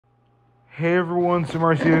Hey everyone,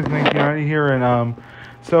 SMS1990 here, and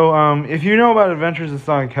if you know about Adventures of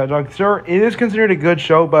Sonic the Hedgehog, sir, it is considered a good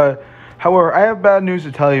show, but however, I have bad news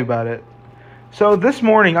to tell you about it. So this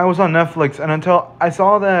morning I was on Netflix, and until I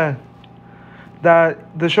saw that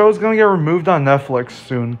the show is gonna get removed on Netflix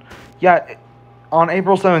soon. Yeah, on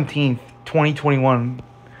April 17th, 2021.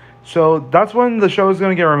 So that's when the show is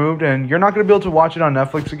going to get removed, and you're not going to be able to watch it on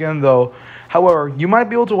Netflix again, though. However, you might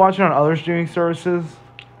be able to watch it on other streaming services.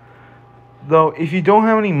 Though, if you don't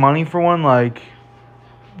have any money for one, like,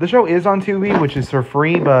 the show is on Tubi, which is for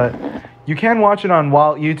free, but you can watch it on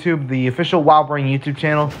YouTube, the official WildBrain YouTube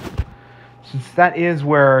channel, since that is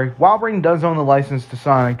where WildBrain does own the license to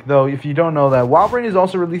Sonic. Though, if you don't know that, WildBrain is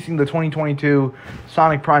also releasing the 2022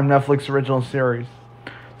 Sonic Prime Netflix original series.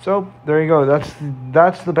 So, there you go.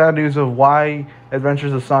 That's the bad news of why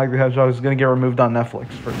Adventures of Sonic the Hedgehog is going to get removed on Netflix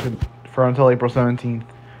for until April 17th,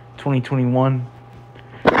 2021.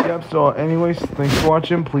 Yep, so anyways, thanks for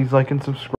watching. Please like and subscribe.